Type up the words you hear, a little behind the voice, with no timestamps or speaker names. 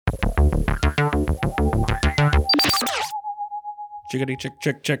Chickadee chick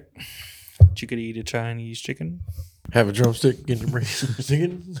chick chick. Chickadee eat a Chinese chicken. Have a drumstick in the brain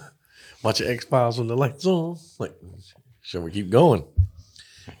singing. Watch X-Files when the lights on. Like, shall we keep going?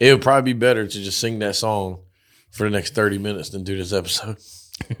 It would probably be better to just sing that song for the next 30 minutes than do this episode.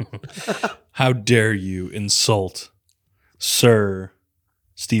 How dare you insult Sir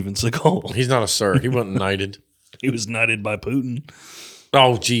Steven Seagal? He's not a sir. He wasn't knighted. He was knighted by Putin.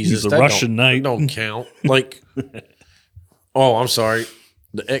 Oh, Jesus. He's a Russian knight. That don't count. Like, oh, I'm sorry.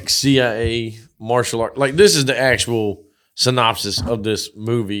 The ex-CIA martial art. Like, this is the actual synopsis of this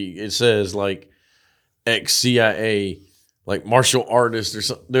movie. It says, like, ex-CIA, like, martial artist or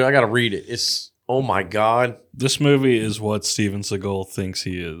something. Dude, I got to read it. It's, oh, my God. This movie is what Steven Seagal thinks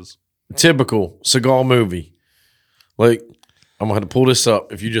he is. Typical Seagal movie. Like, I'm going to have to pull this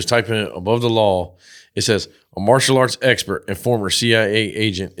up. If you just type in it above the law, it says, a martial arts expert and former CIA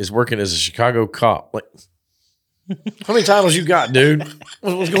agent is working as a Chicago cop. Like, how many titles you got, dude?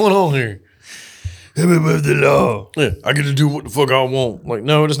 What's going on here? I'm above the law. Yeah, I get to do what the fuck I want. Like,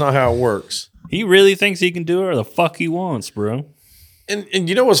 no, that's not how it works. He really thinks he can do whatever the fuck he wants, bro. And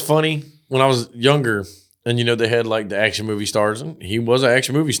you know what's funny? When I was younger, and you know they had like the action movie stars, and he was an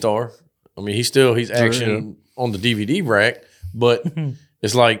action movie star. I mean, he's action on the DVD rack, but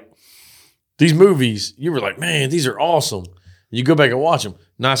it's like these movies, you were like, man, these are awesome. You go back and watch them,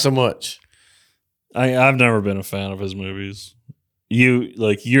 not so much. I've never been a fan of his movies. You're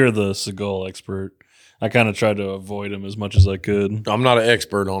the Seagal expert. I kind of tried to avoid him as much as I could. I'm not an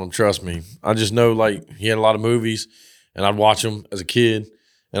expert on him, trust me. I just know like he had a lot of movies, and I'd watch them as a kid,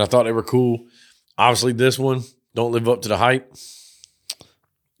 and I thought they were cool. Obviously, this one don't live up to the hype.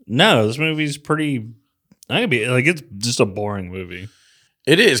 No, this movie's pretty. It's just a boring movie.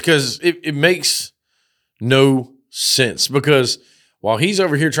 It is because it makes no sense. Because while he's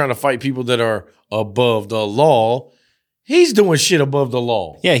over here trying to fight people that are above the law, he's doing shit above the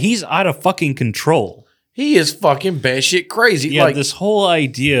law. Yeah, he's out of fucking control. He is fucking batshit crazy. Yeah, like, this whole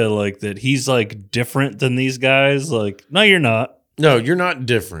idea like that he's like different than these guys. Like, no, you're not. No, you're not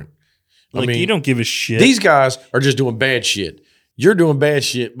different. Like, you don't give a shit. These guys are just doing bad shit. You're doing bad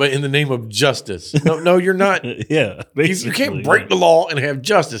shit, but in the name of justice. No, you're not. Yeah, You can't break the law and have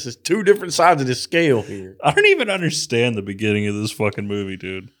justice. It's two different sides of this scale here. I don't even understand the beginning of this fucking movie,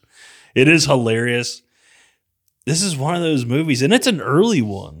 dude. It is hilarious. This is one of those movies, and it's an early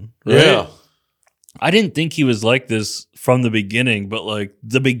one. Right? Yeah. I didn't think he was like this from the beginning, but like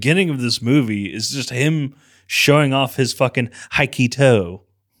the beginning of this movie is just him showing off his fucking Haikido.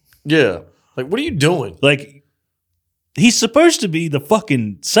 Yeah. Like, what are you doing? Like, he's supposed to be the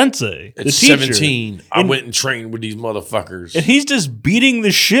fucking sensei. At the teacher. 17, I went and trained with these motherfuckers. And he's just beating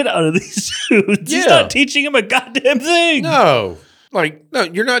the shit out of these dudes. Yeah. He's not teaching him a goddamn thing. No. Like, no,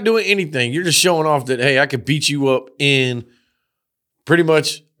 you're not doing anything. You're just showing off that, hey, I could beat you up in pretty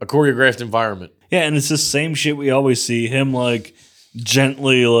much a choreographed environment. Yeah, and it's the same shit we always see. Him, like,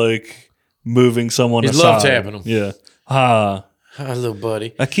 gently, like, moving someone He's aside. love tapping him. Yeah. Hi, little buddy.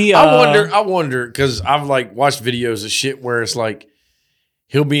 Akia. I wonder, because I've, like, watched videos of shit where it's, like,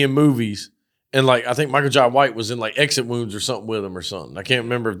 he'll be in movies, and, like, I think Michael Jai White was in, like, Exit Wounds or something with him or something. I can't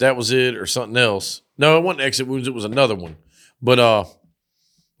remember if that was it or something else. No, it wasn't Exit Wounds. It was another one. But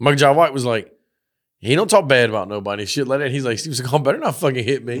Michael Jai White was like, he don't talk bad about nobody, shit like that. He's like, Steve Seagal better not fucking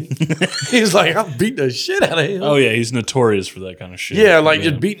hit me. He's like, I'll beat the shit out of him. Oh, yeah, he's notorious for that kind of shit. Yeah, like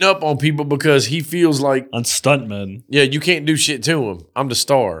just beating up on people because he feels like. On stuntmen. Yeah, you can't do shit to him. I'm the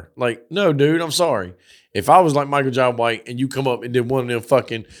star. Like, no, dude, I'm sorry. If I was like Michael Jai White and you come up and did one of them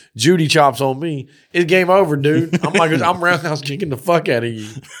fucking Judy chops on me, it's game over, dude. I'm roundhouse kicking the fuck out of you.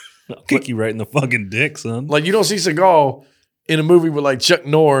 I'll kick you right in the fucking dick, son. Like, you don't see Seagal in a movie with like Chuck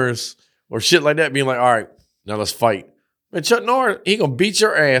Norris or shit like that being like, all right, now let's fight. Man, Chuck Norris, he gonna beat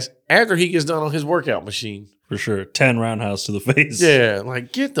your ass after he gets done on his workout machine. For sure. 10 roundhouse to the face. Yeah,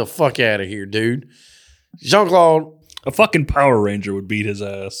 like, get the fuck out of here, dude. Jean-Claude. A fucking Power Ranger would beat his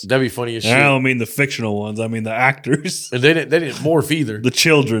ass. That'd be funny as shit. I don't mean the fictional ones. I mean the actors. And they didn't morph either. The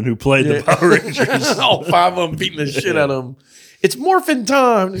children who played the Power Rangers. All 5 of them beating the shit out of them. It's morphin'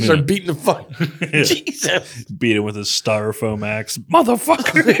 time. They start beating the fuck. Yeah. Jesus. Beat him with his styrofoam axe.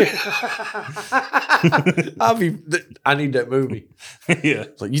 Motherfucker. I need that movie. Yeah.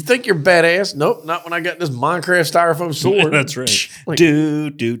 It's like, you think you're badass? Nope, not when I got this Minecraft styrofoam sword. That's right. Like,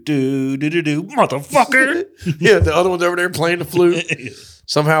 do, motherfucker. Yeah, the other one's over there playing the flute.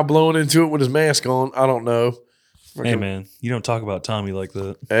 Somehow blowing into it with his mask on. I don't know. Hey, man, you don't talk about Tommy like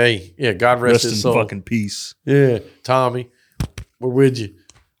that. Hey, yeah, God rest his soul. In fucking peace. Yeah, Tommy, we're with you.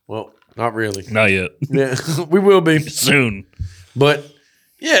 Well, not really. Not yet. Yeah, we will be. Soon. But,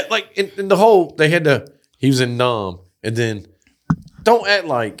 yeah, like, in the whole, he was in Nam, and then don't act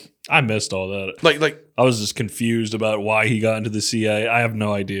like I missed all that. like. I was just confused about why he got into the CIA. I have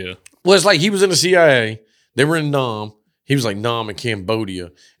no idea. Well, it's like he was in the CIA. They were in Nam. He was like Nam in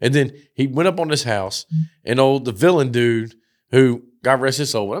Cambodia, and then he went up on this house, and the villain dude who God rest his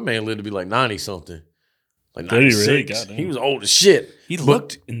soul, that man lived to be like 90 something, like Did he 96. really? Goddamn. He was old as shit. He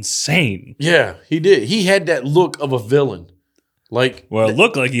looked insane. Yeah, he did. He had that look of a villain. Like, Well, it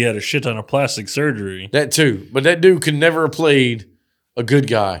looked like he had a shit ton of plastic surgery. that too. But that dude could never have played a good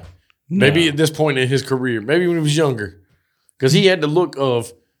guy. Maybe at this point in his career. Maybe when he was younger. Because he had the look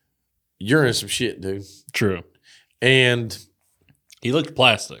of, you're in some shit, dude. True. And He looked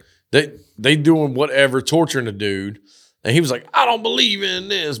plastic. they doing whatever, torturing the dude. And he was like, I don't believe in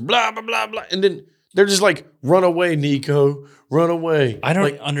this, blah, blah, blah, blah. And then they're just like, run away, Nico. Run away. I don't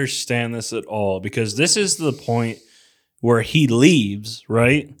like, understand this at all because this is the point where he leaves,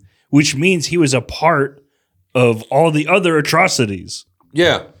 right? Which means he was a part of all the other atrocities.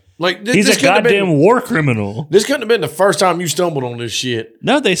 yeah. Like, He's a goddamn war criminal. This couldn't have been the first time you stumbled on this shit.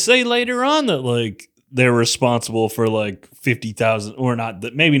 No, they say later on that like they're responsible for like 50,000 or not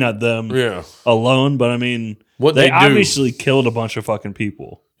that maybe not them Yeah. alone, but I mean What they they do. obviously killed a bunch of fucking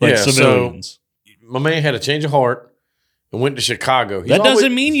people. Like Yeah, so- civilians. My man had a change of heart and went to Chicago. That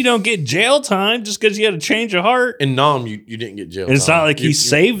doesn't mean you don't get jail time just because you had a change of heart. In Nam, you didn't get jail. And it's time. not like he You-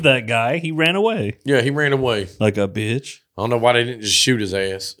 saved that guy. He ran away Yeah, he ran away. like a bitch. I don't know why they didn't just shoot his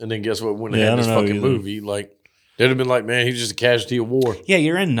ass. And then guess what? When they Yeah, I had this don't know fucking either. movie, like, they'd have been like, man, he's just a casualty of war. Yeah,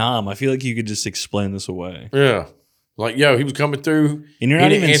 you're in Nam. I feel like you could just explain this away. Yeah. Like, yo, he was coming through. And you're He not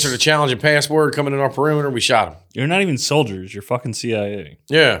didn't even answer the challenge and password coming in our perimeter. We shot him. you're not even soldiers. You're fucking CIA.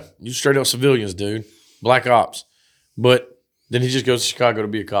 Yeah. You straight up civilians, dude. Black ops. But then he just goes to Chicago to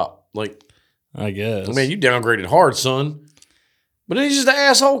be a cop. Like, I guess. man, you downgraded hard, son. But then he's just an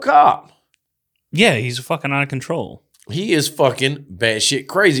asshole cop. Yeah, he's fucking out of control. He is fucking batshit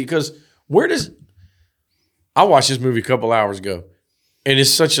crazy. Because where does I watched this movie a couple hours ago, and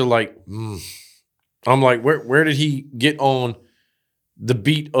it's such a like. I'm like, where did he get on the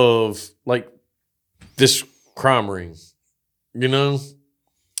beat of like this crime ring? You know?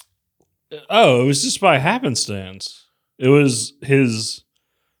 Oh, it was just by happenstance. It was his,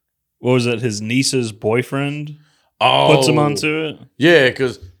 what was it? His niece's boyfriend Oh, puts him onto it. Yeah,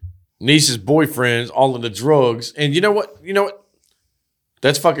 because niece's boyfriend's all in the drugs, and you know what?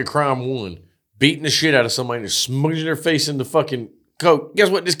 That's fucking crime one. Beating the shit out of somebody and smudging their face in the fucking coke.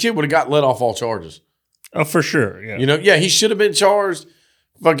 Guess what? This kid would have got let off all charges. Oh, for sure. Yeah. You know, yeah, he should have been charged,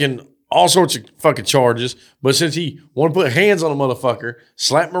 fucking all sorts of fucking charges. But since he wanted to put hands on a motherfucker,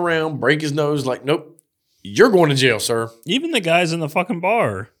 slap him around, break his nose, like, nope, you're going to jail, sir. Even the guys in the fucking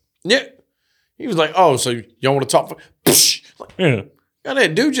bar. Yeah. He was like, oh, so y'all want to talk? Like, Yeah. God,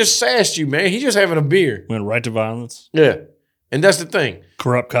 that dude just sassed you, man. He's just having a beer. Went right to violence. Yeah. And that's the thing.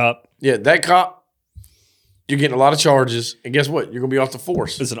 Corrupt cop. Yeah, that cop, you're getting a lot of charges. And guess what? You're going to be off the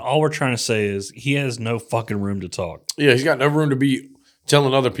force. Listen, all we're trying to say is he has no fucking room to talk. Yeah, he's got no room to be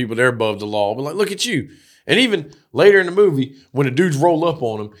telling other people they're above the law. But like, look at you. And even later in the movie, when the dudes roll up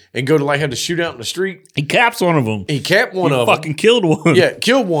on him and go to like have the shootout in the street, He caps one of them. he capped one He of them. fucking killed one. Yeah,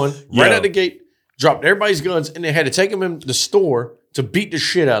 killed one Yeah. right out the gate, dropped everybody's guns, and they had to take him in the store to beat the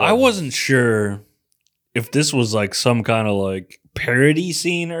shit out of I him. wasn't sure if this was like some kind of like parody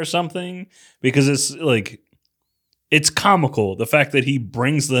scene or something because it's like it's comical the fact that he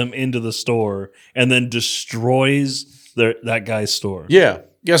brings them into the store and then destroys that guy's store. Yeah,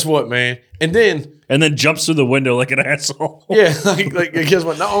 guess what, man? And then jumps through the window like an asshole. yeah, like guess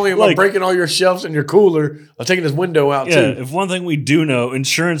what? Not only am I Like- breaking all your shelves and your cooler, I'm taking this window out Yeah, too. if one thing we do know,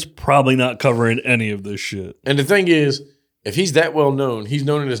 insurance probably not covering any of this shit. And the thing is, if he's that well known, he's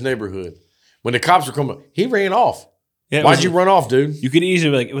known in his neighborhood. When the cops were coming, he ran off. Yeah, it Why'd was- you run off, dude? You could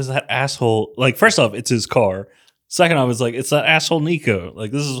easily be like, it was that asshole. Like, first off, it's his car. Second off, it's like, it's that asshole Nico.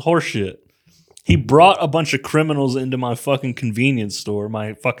 Like, this is horseshit. He brought a bunch of criminals into my fucking convenience store,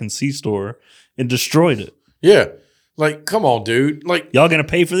 my fucking C-store, and destroyed it. Yeah. Like, come on, dude. Like, Y'all gonna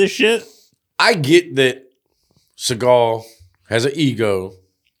pay for this shit? I get that Seagal has an ego,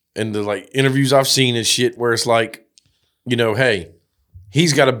 and the like interviews I've seen and shit where it's like, you know, hey,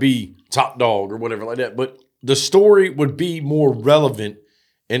 he's got to be top dog or whatever like that. But the story would be more relevant,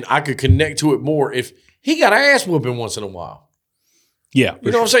 and I could connect to it more if he got ass whooping once in a while. Yeah.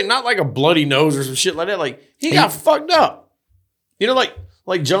 You know what I'm saying? Not like a bloody nose or some shit like that. Like he got fucked up. You know,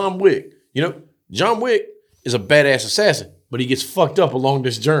 like John Wick. You know, John Wick is a badass assassin, but he gets fucked up along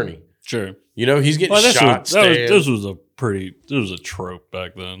this journey. Sure. You know, he's getting Well, shot, stabbed. this was a trope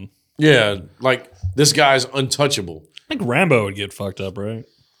back then. Yeah, like this guy's untouchable. I think Rambo would get fucked up, right?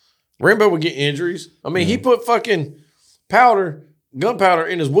 Rambo would get injuries. I mean, he put fucking powder gunpowder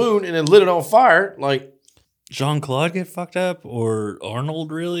in his wound and then lit it on fire. Like, Jean-Claude get fucked up or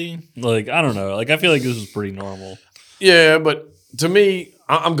Arnold really? Like, I don't know. Like, I feel like this was pretty normal. yeah, but to me,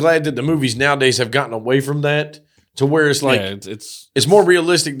 I'm glad that the movies nowadays have gotten away from that to where it's like Yeah, it's more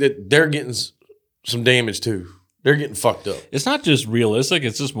realistic that they're getting some damage too. They're getting fucked up. it's not just realistic,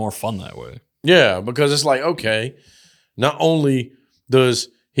 it's just more fun that way. Yeah, because it's like, okay, not only does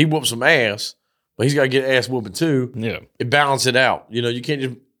he whoop some ass, but he's got to get ass whooping too. Yeah. It balance it out. You know, you can't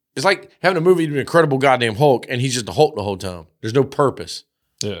just. It's like having a movie, The Incredible Goddamn Hulk, and he's just the Hulk the whole time. There's no purpose.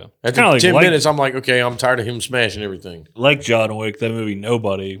 Yeah. After Kinda 10 minutes, I'm like, okay, I'm tired of him smashing everything. Like John Wick, that movie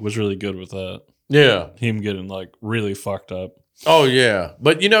Nobody was really good with that. Yeah. Him getting like really fucked up. Oh, yeah.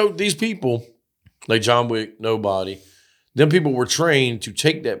 But, you know, these people, like John Wick, Nobody, them people were trained to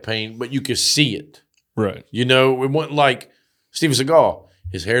take that pain, but you could see it. Right. You know, it wasn't like Steven Seagal.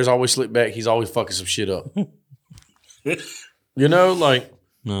 His hair's always slicked back. He's always fucking some shit up. You know, like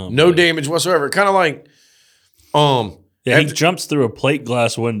no damage whatsoever. Kind of like, yeah, he jumps through a plate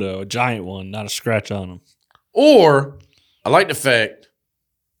glass window, a giant one, not a scratch on him. Or I like the fact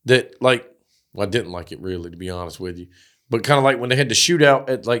that, like, well, I didn't like it really, to be honest with you, but kind of like when they had the shootout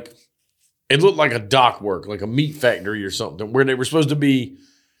at, like, it looked like a dock work, like a meat factory or something, where they were supposed to be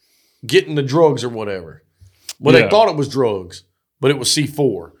getting the drugs or whatever. Well, Yeah. they thought it was drugs, but it was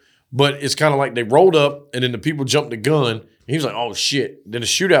C4. But it's kind of like they rolled up and then the people jumped the gun. And he was like, oh, shit. Then the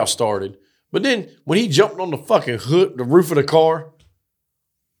shootout started. But then when he jumped on the fucking hood, the roof of the car,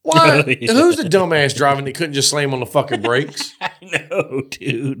 why? Yeah. Who's the dumbass driving that couldn't just slam on the fucking brakes? I know,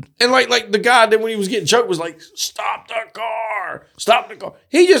 dude. And like the guy that when he was getting choked was like, stop the car. Stop the car.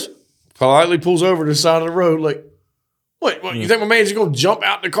 He just politely pulls over to the side of the road like, what you think my man's just going to jump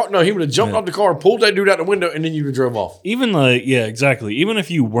out the car? No, he would have jumped out the car, pulled that dude out the window, and then you would have drove off. Even like, yeah, exactly. Even if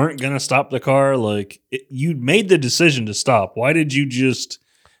you weren't going to stop the car, like you made the decision to stop. Why did you just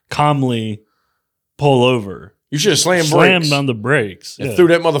calmly pull over? You should have slammed Slammed on the brakes. and Yeah, threw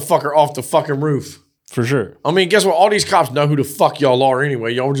that motherfucker off the fucking roof. for sure. I mean, guess what? All these cops know who the fuck y'all are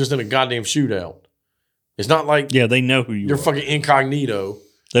anyway. Y'all were just in a goddamn shootout. It's not like Yeah, they know who you you're are. fucking incognito.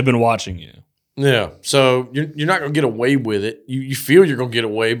 They've been watching you. Yeah, so you're not gonna get away with it. You feel you're gonna get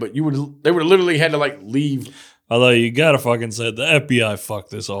away, but they would have literally had to like leave. Although you gotta fucking say the FBI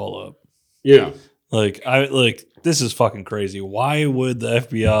fucked this all up. Yeah, Like this is fucking crazy. Why would the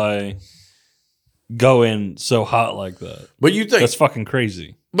FBI go in so hot like that? but you think That's fucking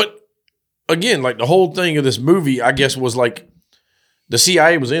crazy. But again, like the whole thing of this movie, I guess was like the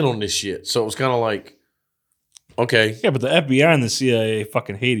CIA was in on this shit, so it was kind of like, okay, Yeah, but the FBI and the CIA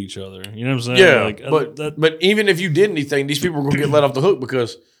fucking hate each other. You know what I'm saying? yeah, Like, but even if you did anything, these people were gonna get let off the hook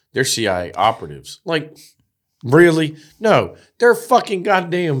because they're CIA operatives. Like, really? No, they're fucking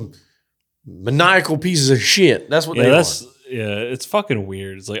goddamn maniacal pieces of shit. That's what they are. it's fucking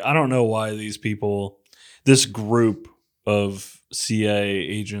weird. It's like I don't know why these people, this group of CIA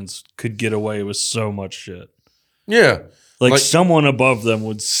agents, could get away with so much shit. Yeah, Like Like- someone above them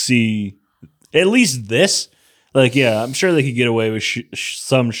would see at least this. Like, yeah, I'm sure they could get away with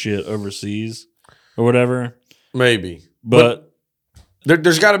some shit overseas or whatever. maybe, But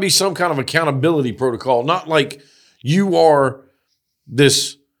there's got to be some kind of accountability protocol. Not like you are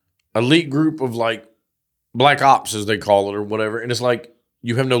this elite group of like black ops, as they call it, or whatever, and it's like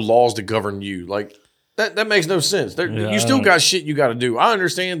you have no laws to govern you. Like that makes no sense. Yeah, you still got shit you got to do. I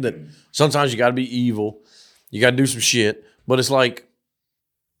understand that sometimes you got to be evil, you got to do some shit, but it's like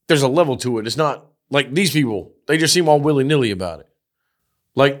there's a level to it. It's not like these people. They just seem all willy nilly about it.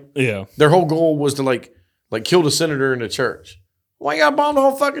 Like yeah, their whole goal was to like kill the senator in the church. Why you got to bomb the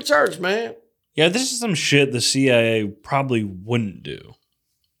whole fucking church, man? yeah, this is some shit the CIA probably wouldn't do.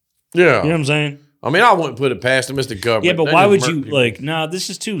 Yeah. You know what I'm saying? I mean, I wouldn't put it past them. It's the government. Yeah, but They why just would murk you people. like? Nah, this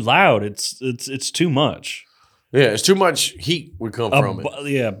is too loud. It's too much. Yeah, it's too much heat would come from it.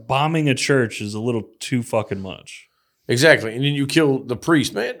 Yeah, bombing a church is a little too fucking much. Exactly. And then you kill the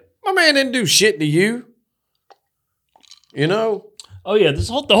priest, man. My man didn't do shit to you. You know? Oh yeah, the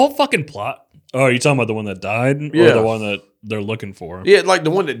whole fucking plot. Oh, are you talking about the one that died, or Yeah. the one that they're looking for? Yeah, like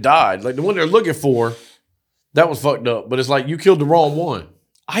the one that died. Like the one they're looking for, that was fucked up. But it's like you killed the wrong one.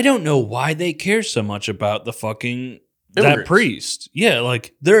 I don't know why they care so much about the fucking that Immigrants. priest. Yeah,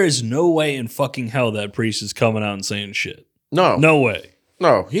 like there is no way in fucking hell that priest is coming out and saying shit. No. No way.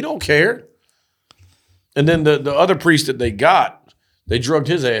 No, he don't care. And then the other priest that they got, they drugged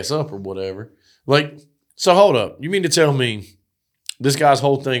his ass up or whatever. Like, so hold up. You mean to tell me this guy's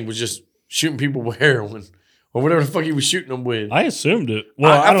whole thing was just shooting people with heroin or whatever the fuck he was shooting them with? I assumed it.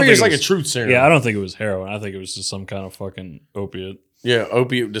 Well, I don't figure it's think like it a was- truth serum. Yeah, I don't think it was heroin. I think it was just some kind of fucking opiate. Yeah,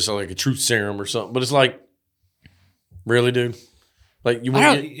 opiate, just like a truth serum or something. But it's like, really, dude? Like, you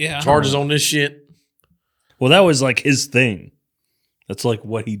want to get charges on this shit? Well, that was like his thing. That's like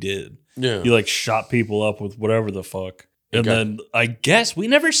what he did. Yeah. He like shot people up with whatever the fuck. And then I guess we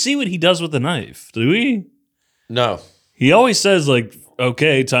never see what he does with the knife, do we? No. He always says like,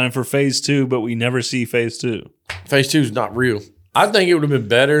 okay, time for phase 2, but we never see phase 2. Phase 2 is not real. I think it would have been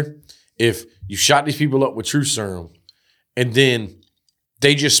better if you shot these people up with truth serum and then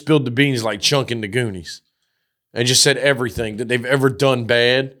they just spilled the beans like Chunk in the Goonies and just said everything that they've ever done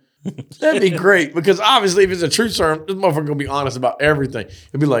bad. That'd be great, because obviously if it's a truth serum, this motherfucker gonna be honest about everything.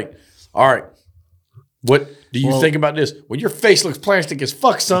 It'd be like, all right, what do you think about this? Well, your face looks plastic as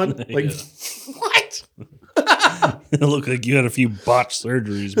fuck, son. Like, what? It looked like you had a few botched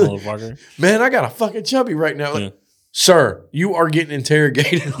surgeries, motherfucker. Man, I got a fucking chubby right now. Like, sir, you are getting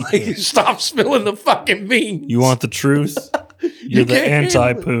interrogated. Like, stop spilling the fucking beans. You want the truth? You're the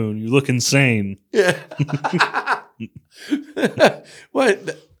anti-poon. You look insane. Yeah.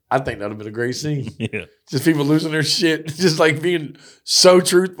 What? I think that would have been a great scene. Yeah. Just people losing their shit. Just like being so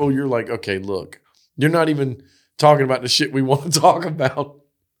truthful. You're like, okay, look, you're not even talking about the shit we want to talk about.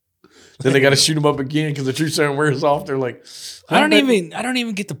 Then they got to shoot them up again because the truth serum wears off. They're like, I don't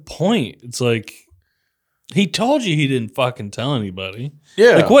even get the point. It's like, he told you he didn't fucking tell anybody.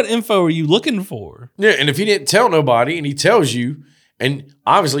 Yeah. Like, what info are you looking for? Yeah, and if he didn't tell nobody and he tells you, and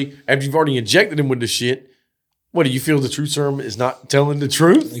obviously after you've already injected him with the shit, what, do you feel the truth serum is not telling the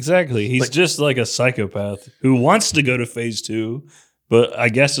truth? Exactly. He's just like a psychopath who wants to go to phase 2, but I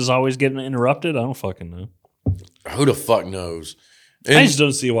guess is always getting interrupted. I don't fucking know. Who the fuck knows? And I just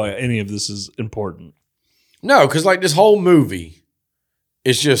don't see why any of this is important. No, because like this whole movie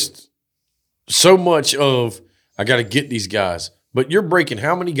is just so much of, I got to get these guys. But you're breaking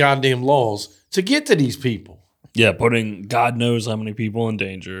how many goddamn laws to get to these people? Yeah, putting God knows how many people in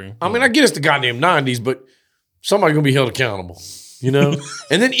danger. I mean, I get it's the goddamn 90s, but somebody's going to be held accountable, you know?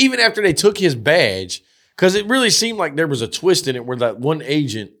 And then even after they took his badge, because it really seemed like there was a twist in it where that one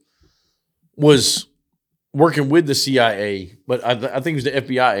agent was working with the CIA, but I think it was the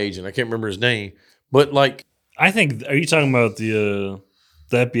FBI agent. I can't remember his name. But like, I think, are you talking about the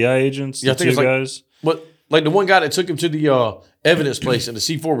FBI agents? Yeah, I think it's guys? But like the one guy that took him to the evidence place and the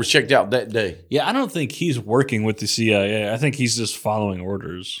C4 was checked out that day. Yeah, I don't think he's working with the CIA. I think he's just following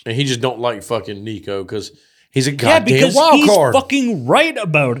orders. And he just don't like fucking Nico because he's a goddamn wild he's card. Fucking right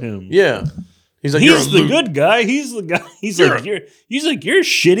about him. Yeah. He's like, he's the good guy. He's the guy. He's like, you're a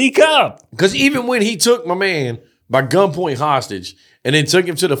shitty cop. Because even when he took my man by gunpoint hostage and then took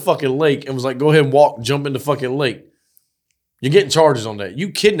him to the fucking lake and was like, go ahead and jump in the fucking lake, you're getting charges on that.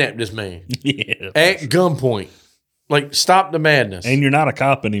 You kidnapped this man at gunpoint. Like, stop the madness. And you're not a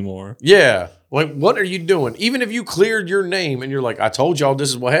cop anymore. Yeah. Like, what are you doing? Even if you cleared your name and you're like, I told y'all this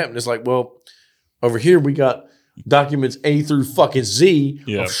is what happened. It's like, well, over here we got documents A through fucking Z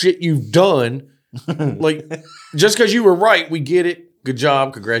of shit you've done. Like, just because you were right, we get it. Good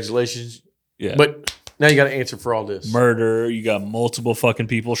job. Congratulations. Yeah. But now you got to answer for all this. Murder. You got multiple fucking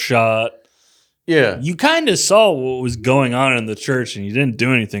people shot. Yeah. You kind of saw what was going on in the church and you didn't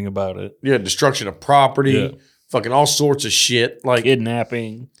do anything about it. Yeah. Destruction of property. Yeah. Fucking all sorts of shit. Like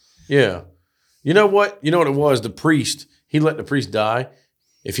kidnapping. Yeah. You know what? You know what it was? The priest. He let the priest die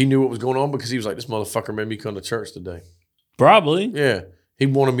if he knew what was going on because he was like, this motherfucker made me come to church today. Probably. Yeah. He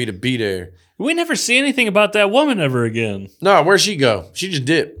wanted me to be there. We never see anything about that woman ever again. No, where'd she go? She just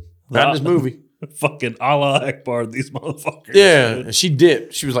dipped. Not in this movie. Fucking Allah Akbar, these motherfuckers. Yeah, and she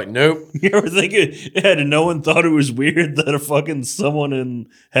dipped. She was like, nope. You ever think and no one thought it was weird that a fucking someone in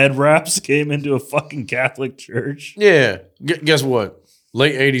head wraps came into a fucking Catholic church? Yeah. Guess what?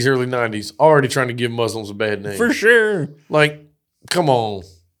 Late 80s, early 90s, already trying to give Muslims a bad name. For sure. Like, come on.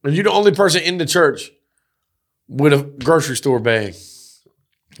 And you're the only person in the church with a grocery store bag.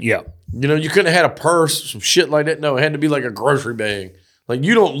 Yeah. You know, you couldn't have had a purse, some shit like that. No, it had to be like a grocery bag. Like,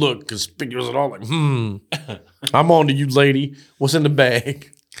 you don't look conspicuous at all. Like, I'm on to you, lady. What's in the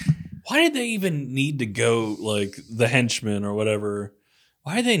bag? Why did they even need to go, like, the henchmen or whatever?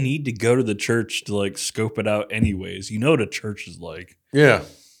 Why do they need to go to the church to, like, scope it out anyways? You know what a church is like. Yeah.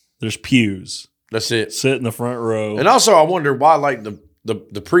 There's pews. That's it. Sit in the front row. And also, I wonder why, like,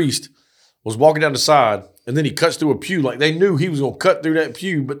 the priest was walking down the side, and then he cuts through a pew. Like, they knew he was going to cut through that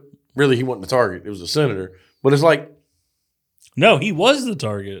pew, but really, he wasn't the target. It was a senator. But it's like... No, he was the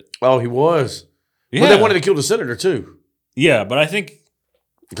target. Oh, he was. Yeah. But they wanted to kill the senator, too. Yeah, but I think...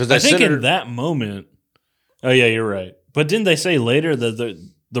 Because in that moment... Oh, yeah, you're right. But didn't they say later that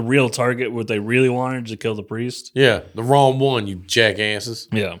the real target, what they really wanted, to kill the priest? Yeah, the wrong one, you jackasses.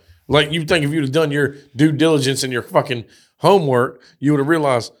 Yeah. Like, you think if you'd have done your due diligence and your fucking homework, you would have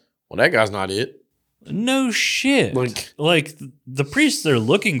realized, well, that guy's not it. No shit. Like the priest they're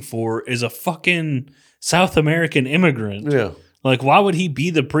looking for is a fucking South American immigrant. Yeah. Like, why would he be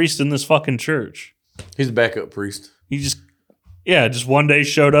the priest in this fucking church? He's a backup priest. He just one day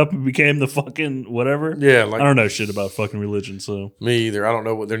showed up and became the fucking whatever. Yeah, I don't know shit about fucking religion, so. Me either. I don't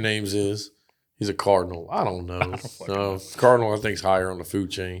know what their names is. He's a cardinal. I don't know. Cardinal, I think, is higher on the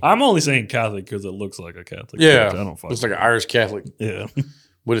food chain. I'm only saying Catholic because it looks like a Catholic. Yeah. Church. I don't fucking. Looks like an Irish Catholic Yeah.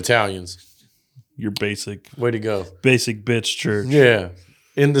 with Italians. Your basic Way to go. bitch church. Yeah.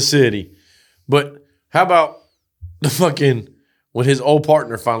 In the city. But how about the fucking, when his old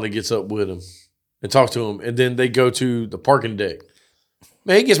partner finally gets up with him and talks to him, and then they go to the parking deck.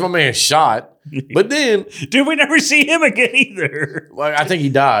 Man, he gets my man shot. But then, Dude, we never see him again either. well, I think he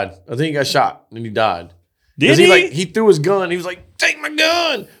died. I think he got shot and he died. Did Because he? he threw his gun. He was like, take my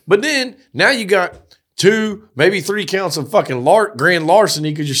gun. But then now you got 2, maybe 3 counts of fucking grand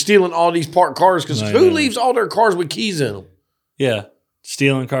larceny because you're stealing all these parked cars. Because who leaves all their cars with keys in them? Yeah.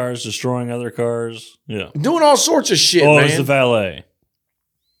 Stealing cars, destroying other cars. Yeah. Doing all sorts of shit, Oh, man. it's the valet.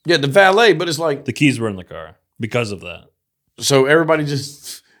 Yeah, the valet, but it's like, The keys were in the car because of that. so everybody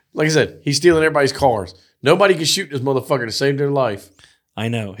just, like I said, he's stealing everybody's cars. Nobody can shoot this motherfucker to save their life. I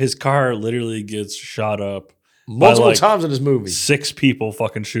know. His car literally gets shot up. Multiple like, times in this movie. 6 people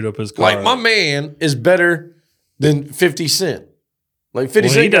fucking shoot up his car. Like, my man is better than 50 Cent. Like, 50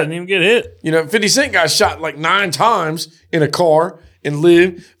 he Cent got, doesn't even get hit. 50 Cent got shot like 9 times in a car and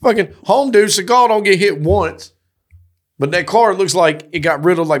lived. Fucking home dude, Seagal don't get hit once. But that car looks like it got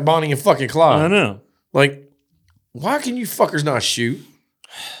riddled like Bonnie and fucking Clyde. I know. Like, why can you fuckers not shoot?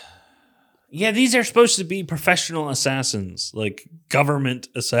 Yeah, these are supposed to be professional assassins, like government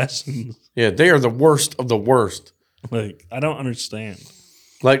assassins. Yeah, they are the worst of the worst. Like, I don't understand.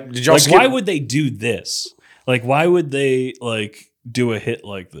 Like, did y'all Like, skip? why would they do this? Like, why would they, like, do a hit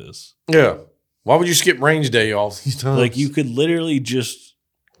like this? Yeah. Why would you skip range day all these times? Like, you could literally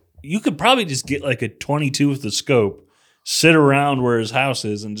you could probably just get, like, a 22 with the scope, sit around where his house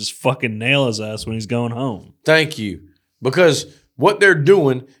is, and just fucking nail his ass when he's going home. Thank you. Because what they're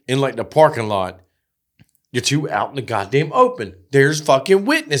doing in like the parking lot, you're too out in the goddamn open. There's fucking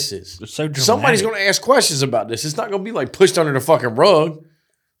witnesses. It's so dramatic. Somebody's going to ask questions about this. It's not going to be like pushed under the fucking rug.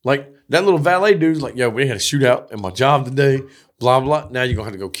 Like that little valet dude's like, yo, we had a shootout at my job today, blah, blah. Now you're going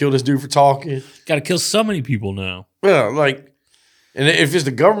to have to go kill this dude for talking. Got to kill so many people now. Yeah, like, and if it's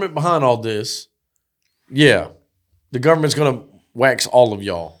the government behind all this, yeah, the government's going to wax all of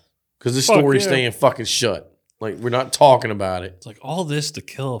y'all because this story's staying fucking shut. Like, we're not talking about it. It's like all this to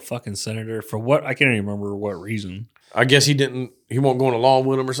kill a fucking senator for what? I can't even remember what reason. I guess he won't go along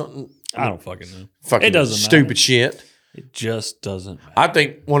with him or something. I don't fucking know. Fucking It doesn't stupid matter. shit. It just doesn't matter. I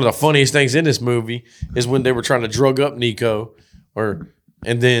think one of the funniest things in this movie is when they were trying to drug up Nico, and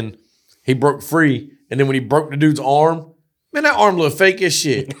then he broke free, and then when he broke the dude's arm, man, that arm looked fake as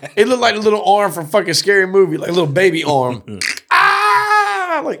shit. It looked like a little arm from fucking Scary Movie, like a little baby arm.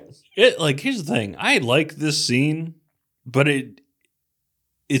 Like. Here's the thing. I like this scene, but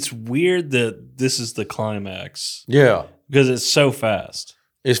it's weird that this is the climax Yeah. because it's so fast.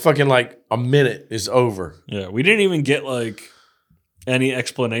 It's fucking like a minute is over. Yeah, we didn't even get like any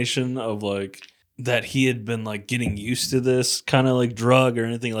explanation of like that he had been like getting used to this kind of like drug or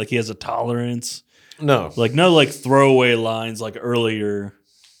anything. Like he has a tolerance. No. Like no like throwaway lines like earlier.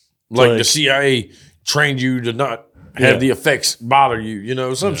 Like the CIA trained you to not have the effects bother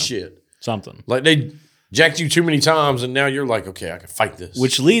you, some shit. Something. Like they jacked you too many times and now you're like, okay, I can fight this.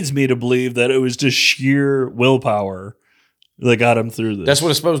 Which leads me to believe that it was just sheer willpower that got him through this. That's what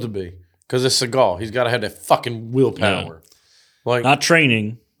it's supposed to be. Because it's Seagal. He's got to have that fucking willpower. Like, not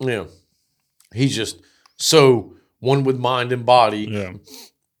training. Yeah. He's just so one with mind and body. Yeah.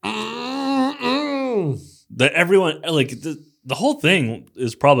 Mm-mm. That everyone like the whole thing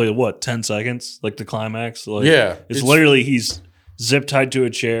is probably 10 seconds, like the climax. Like Yeah. it's literally he's zip tied to a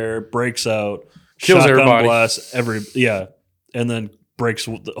chair, breaks out, Kills shotgun everybody. blast and then breaks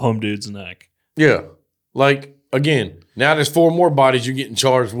the home dude's neck. Yeah. Like, again, now there's 4 more bodies you're getting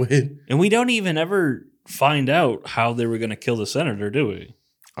charged with. And we don't even ever find out how they were going to kill the senator, do we?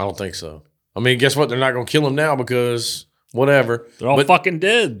 I don't think so. I mean, guess what? They're not going to kill him now because whatever. They're all fucking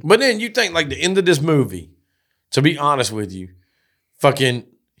dead. But then you think, like, the end of this movie, to be honest with you, fucking,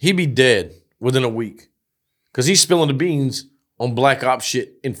 he'd be dead within a week. Because he's spilling the beans on Black Ops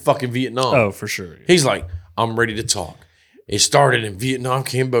shit in fucking Vietnam. Oh, for sure. Yeah. He's like, I'm ready to talk. It started in Vietnam,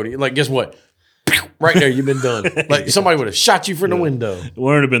 Cambodia. Like, guess what? Right there, you've been done. Like, somebody would have shot you from the window. It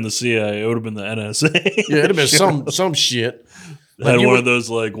wouldn't have been the CIA. It would have been the NSA. Yeah, it'd have been some shit. Like, Had one of those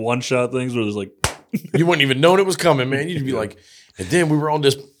like one shot things where there's like you wouldn't even known it was coming, man. You'd be like, and then we were on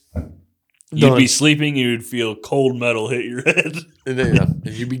this You'd Done. be sleeping, you'd feel cold metal hit your head. And then and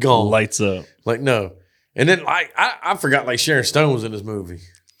you'd be gone. Lights up. Like, no. And then I forgot like Sharon Stone was in this movie.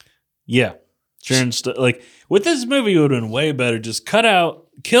 Yeah. Sharon like with this movie, it would have been way better. Just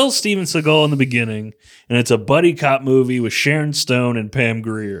kill Steven Seagal in the beginning, and it's a buddy cop movie with Sharon Stone and Pam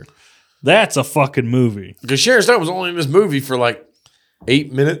Grier. That's a fucking movie. Because Sharon Stone was only in this movie for like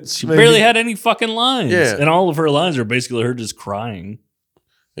 8 minutes. She barely had any fucking lines. Yeah. And all of her lines are basically her just crying.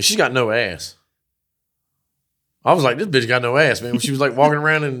 And she's got no ass. I was like, this bitch got no ass, man. When she was like walking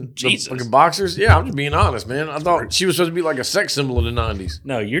around in the Jesus. fucking boxers. Yeah, I'm just being honest, man. I thought she was supposed to be like a sex symbol of the 90s.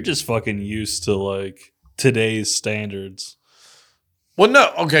 No, you're just fucking used to like today's standards. Well,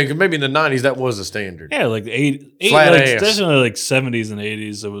 no. Okay, because maybe in the 90s that was the standard. Yeah, like Flat like, ass. definitely like 70s and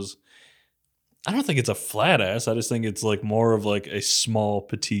 80s. It was. I don't think it's a flat ass. I just think it's like more of like a small,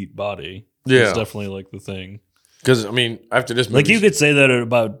 petite body. Yeah. It's definitely like the thing. Because, I mean, after this movie. Like you could say that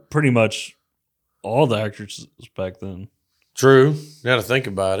about pretty much all the actresses back then. True. Now to think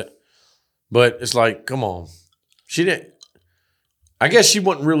about it. But it's like, come on. She didn't. I guess she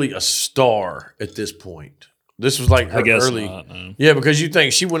wasn't really a star at this point. This was like her I guess early. not. No. Yeah, because you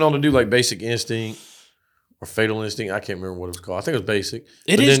think she went on to do like Basic Instinct or Fatal Instinct. I can't remember what it was called. I think it was Basic.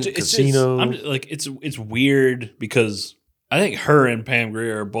 It But is. then It's Casino. like it's weird because I think her and Pam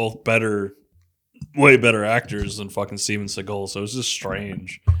Grier are both way better actors than fucking Steven Seagal. So it's just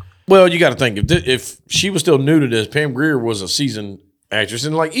strange. Well, you got to think if she was still new to this, Pam Grier was a seasoned actress,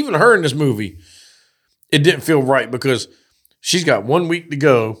 and like even her in this movie, it didn't feel right because she's got 1 week to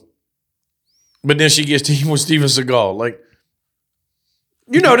go, but then she gets teamed with Steven Seagal. Like,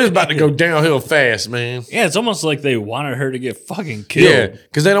 you know, this is about to go downhill fast, man. Yeah, it's almost like they wanted her to get fucking killed. Yeah,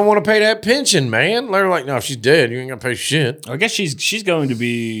 because they don't want to pay that pension, man. They're like, no, if she's dead, you ain't gonna pay shit. I guess she's going to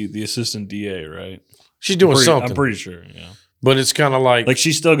be the assistant DA, right? She's doing something, I'm pretty sure. Yeah, but it's kind of like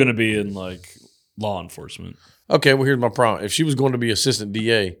she's still going to be in like law enforcement. okay, well, here's my problem. If she was going to be assistant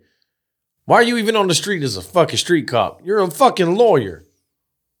DA, why are you even on the street as a fucking street cop? You're a fucking lawyer.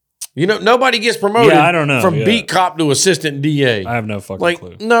 You know, nobody gets promoted Yeah, I don't know, from yeah. beat cop to assistant DA. I have no fucking Like,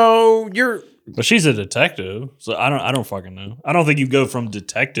 clue. no, you're But she's a detective, so I don't fucking know. I don't think you go from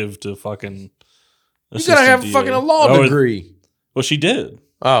detective to fucking. you gotta have DA. fucking a law Oh, degree. Well, she did.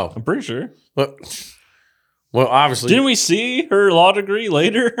 Oh, I'm pretty sure. but well, obviously, Didn't we see her law degree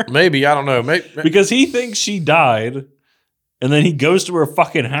later? maybe I don't know. Maybe Because he thinks she died, and then he goes to her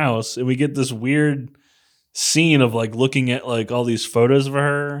fucking house, and we get this weird scene of like looking at like all these photos of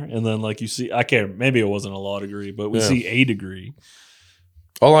her, and then like you see, I can't. Maybe it wasn't a law degree, but we Yeah. see a degree.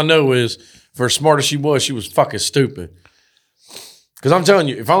 all I know is, for as smart as she was fucking stupid. Because I'm telling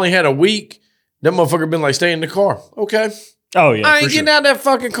you, if I only had a week, that motherfucker been like, stay in the car. Okay. Oh yeah, I for ain't sure. getting out that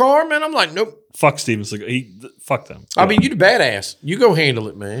fucking car, man. I'm like, nope. Fuck Steven Seagal. Fuck them. I mean, you the badass. You go handle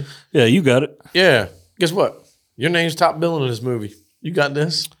it, man. Yeah, you got it. Yeah. Guess what? Your name's top billing in this movie. You got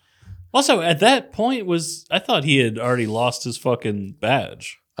this. Also, at that point, I thought he had already lost his fucking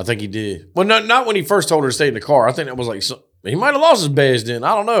badge. I think he did. Well, not when he first told her to stay in the car. I think that was like, he might have lost his badge then.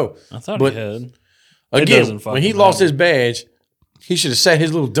 I don't know. I thought But he had. Again, doesn't when fucking he lost matter. his badge, he should have sat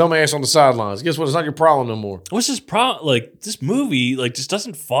his little dumb ass on the sidelines. Guess what? It's not your problem no more. What's his problem? Like this movie, like just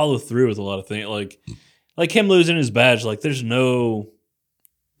doesn't follow through with a lot of things. Like him losing his badge. Like there's no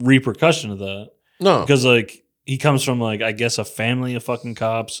repercussion of that No. because like he comes from like I guess a family of fucking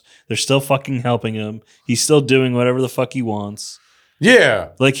cops. They're still fucking helping him. He's still doing whatever the fuck he wants. Yeah.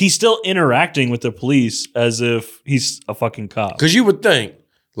 Like he's still interacting with the police as if he's a fucking cop. Because you would think,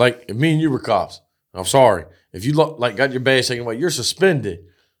 like, if me and you were cops, I'm sorry, if you like got your badge taken away, you're suspended.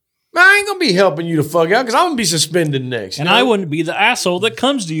 Man, I ain't gonna be helping you to fuck out because I'm gonna be suspended next. And you know? I wouldn't be the asshole that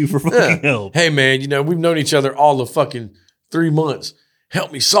comes to you for fucking help. Hey man, you know, we've known each other all the fucking 3 months.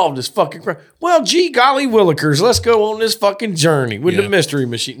 Help me solve this fucking crime. Well, gee golly willikers, let's go on this fucking journey with Yeah. the mystery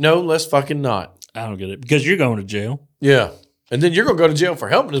machine. No, let's fucking not. I don't get it because you're going to jail. Yeah. And then you're gonna go to jail for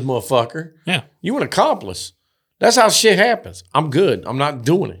helping this motherfucker. Yeah, You an accomplice. That's how shit happens. I'm good. I'm not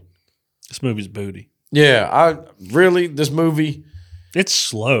doing it. this movie's booty. Yeah, this movie It's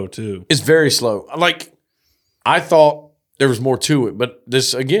slow too. is very slow. Like, I thought there was more to it, but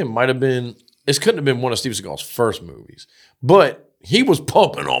this again might have been, this couldn't have been one of Steven Seagal's first movies. But he was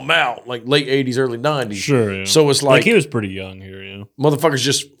pumping them out like late 80s, early 90s. Sure. Yeah. So it's like like, he was pretty young here. Yeah. motherfuckers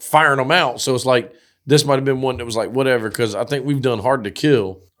just firing them out. So it's like, this might have been one that was like, whatever, because I think we've done Hard to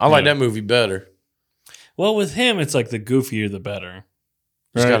Kill. I like Yeah. that movie better. Well, with him, it's like the goofier the better.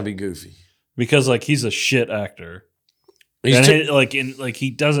 It's Right? got to be goofy. Because like he's a shit actor. He's And too- he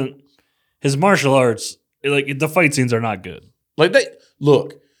doesn't. His martial arts, like the fight scenes, are not good. like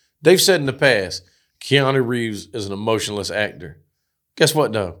they've said in the past, Keanu Reeves is an emotionless actor. Guess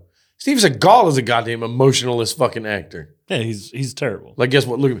what, though? Steve Seagal is a goddamn emotionalist fucking actor. Yeah, he's terrible. Like, guess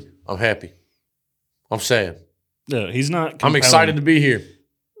what? Look at me. I'm happy. I'm sad. Yeah, he's not I'm excited to be here.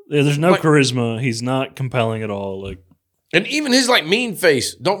 Yeah, there's no Like- charisma. He's not compelling at all. Like, And even his like mean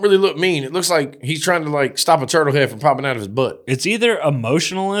face don't really look mean. It looks like he's trying to like stop a turtle head from popping out of his butt. it's either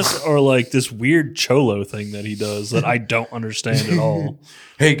emotionalist or like this weird cholo thing that he does that I don't understand at all.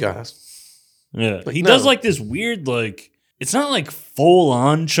 Hey guys. Yeah, Like, he no. does like this weird like it's not like full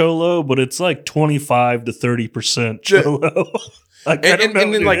on cholo, but it's like 25 to 30% cholo. Like, I don't know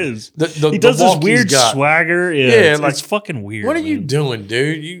then what like it is. the He does this walk he's weird got. swagger. Yeah, Yeah, it's, like, it's fucking weird. What are you man. doing,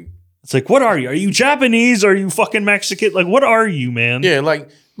 dude? It's like, what are you? Are you Japanese? Are you fucking Mexican? Like, what are you, man? Yeah,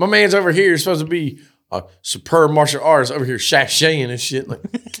 like my man's over here is supposed to be a superb martial artist over here sashaying and shit, like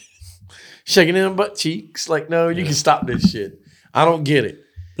shaking them butt cheeks. Like, no, you can stop this shit. I don't get it.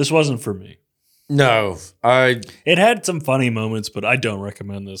 This wasn't for me. No, It had some funny moments, but I don't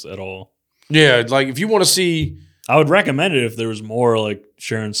recommend this at all. like if you want to see, I would recommend it if there was more like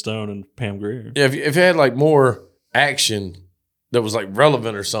Sharon Stone and Pam Grier. if it had like more action that was like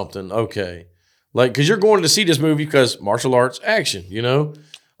relevant or something, okay. Like, because you're going to see this movie because martial arts action, you know?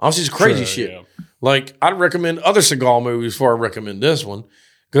 Obviously, it's crazy Sure, shit. yeah. Like, I'd recommend other Seagal movies before I recommend this one.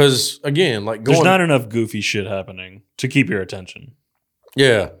 Because, again, like going. There's not enough goofy shit happening to keep your attention.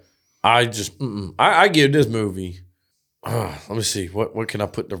 Yeah. I just, I give this movie, let me see, what can I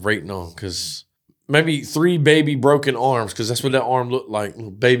put the rating on? Because maybe 3 baby broken arms, because that's what that arm looked like, little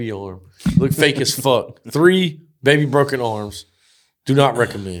baby arm. Look fake as fuck. 3 baby broken arms. Do not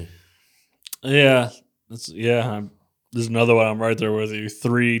recommend. Yeah. There's another one. I'm right there with you.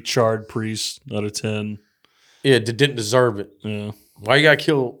 3 charred priests out of 10. Yeah, they didn't deserve it. Yeah. Why you gotta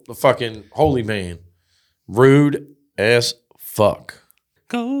kill the fucking holy man? Rude as fuck.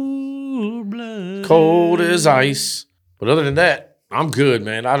 Cold blood. Cold as ice. But other than that, I'm good,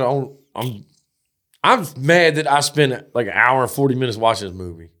 man. I'm mad that I spent like an hour and 40 minutes watching this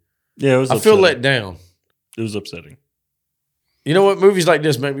movie. Yeah, it was I feel upsetting. let down. It was upsetting. You know what? Movies like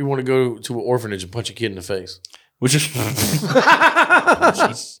this make me want to go to an orphanage and punch a kid in the face. Which is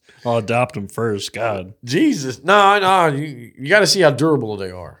I'll adopt them first. God. Jesus. No. You got to see how durable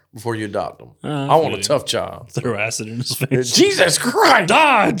they are before you adopt them. I want a Okay. tough child. Throw acid in his face. Jesus Christ.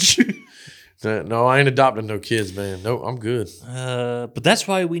 Dodge. No, I ain't adopting no kids, man. No, I'm good. But that's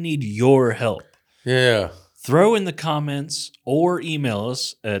why we need your help. Yeah. Throw in the comments or email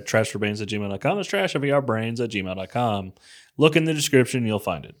us at trashforbrains@gmail.com. It's trashofyourbrains@gmail.com. Look in the description. You'll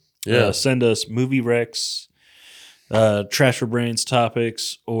find it. Yeah. Send us movie recs, Trash for Brains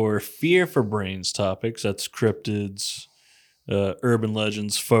topics, or Fear for Brains topics. That's cryptids, urban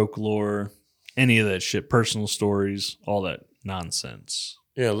legends, folklore, any of that shit, personal stories, all that nonsense.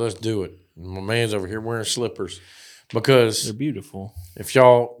 Yeah, let's do it. My man's over here wearing slippers because They're beautiful. if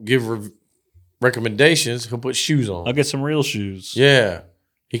y'all give recommendations, he'll put shoes I'll on. get some real shoes. Yeah.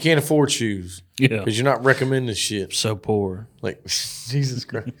 He can't afford shoes Yeah. because you're not recommending shit. So poor. Like, Jesus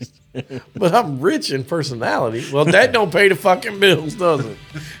Christ. But I'm rich in personality. Well, that don't pay the fucking bills, does it?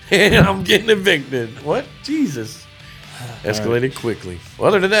 And I'm getting evicted. What? Jesus. Escalated quickly. Well,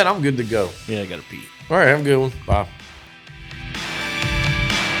 other than that, I'm good to go. Yeah, I got to pee. All right, have a good one. Bye.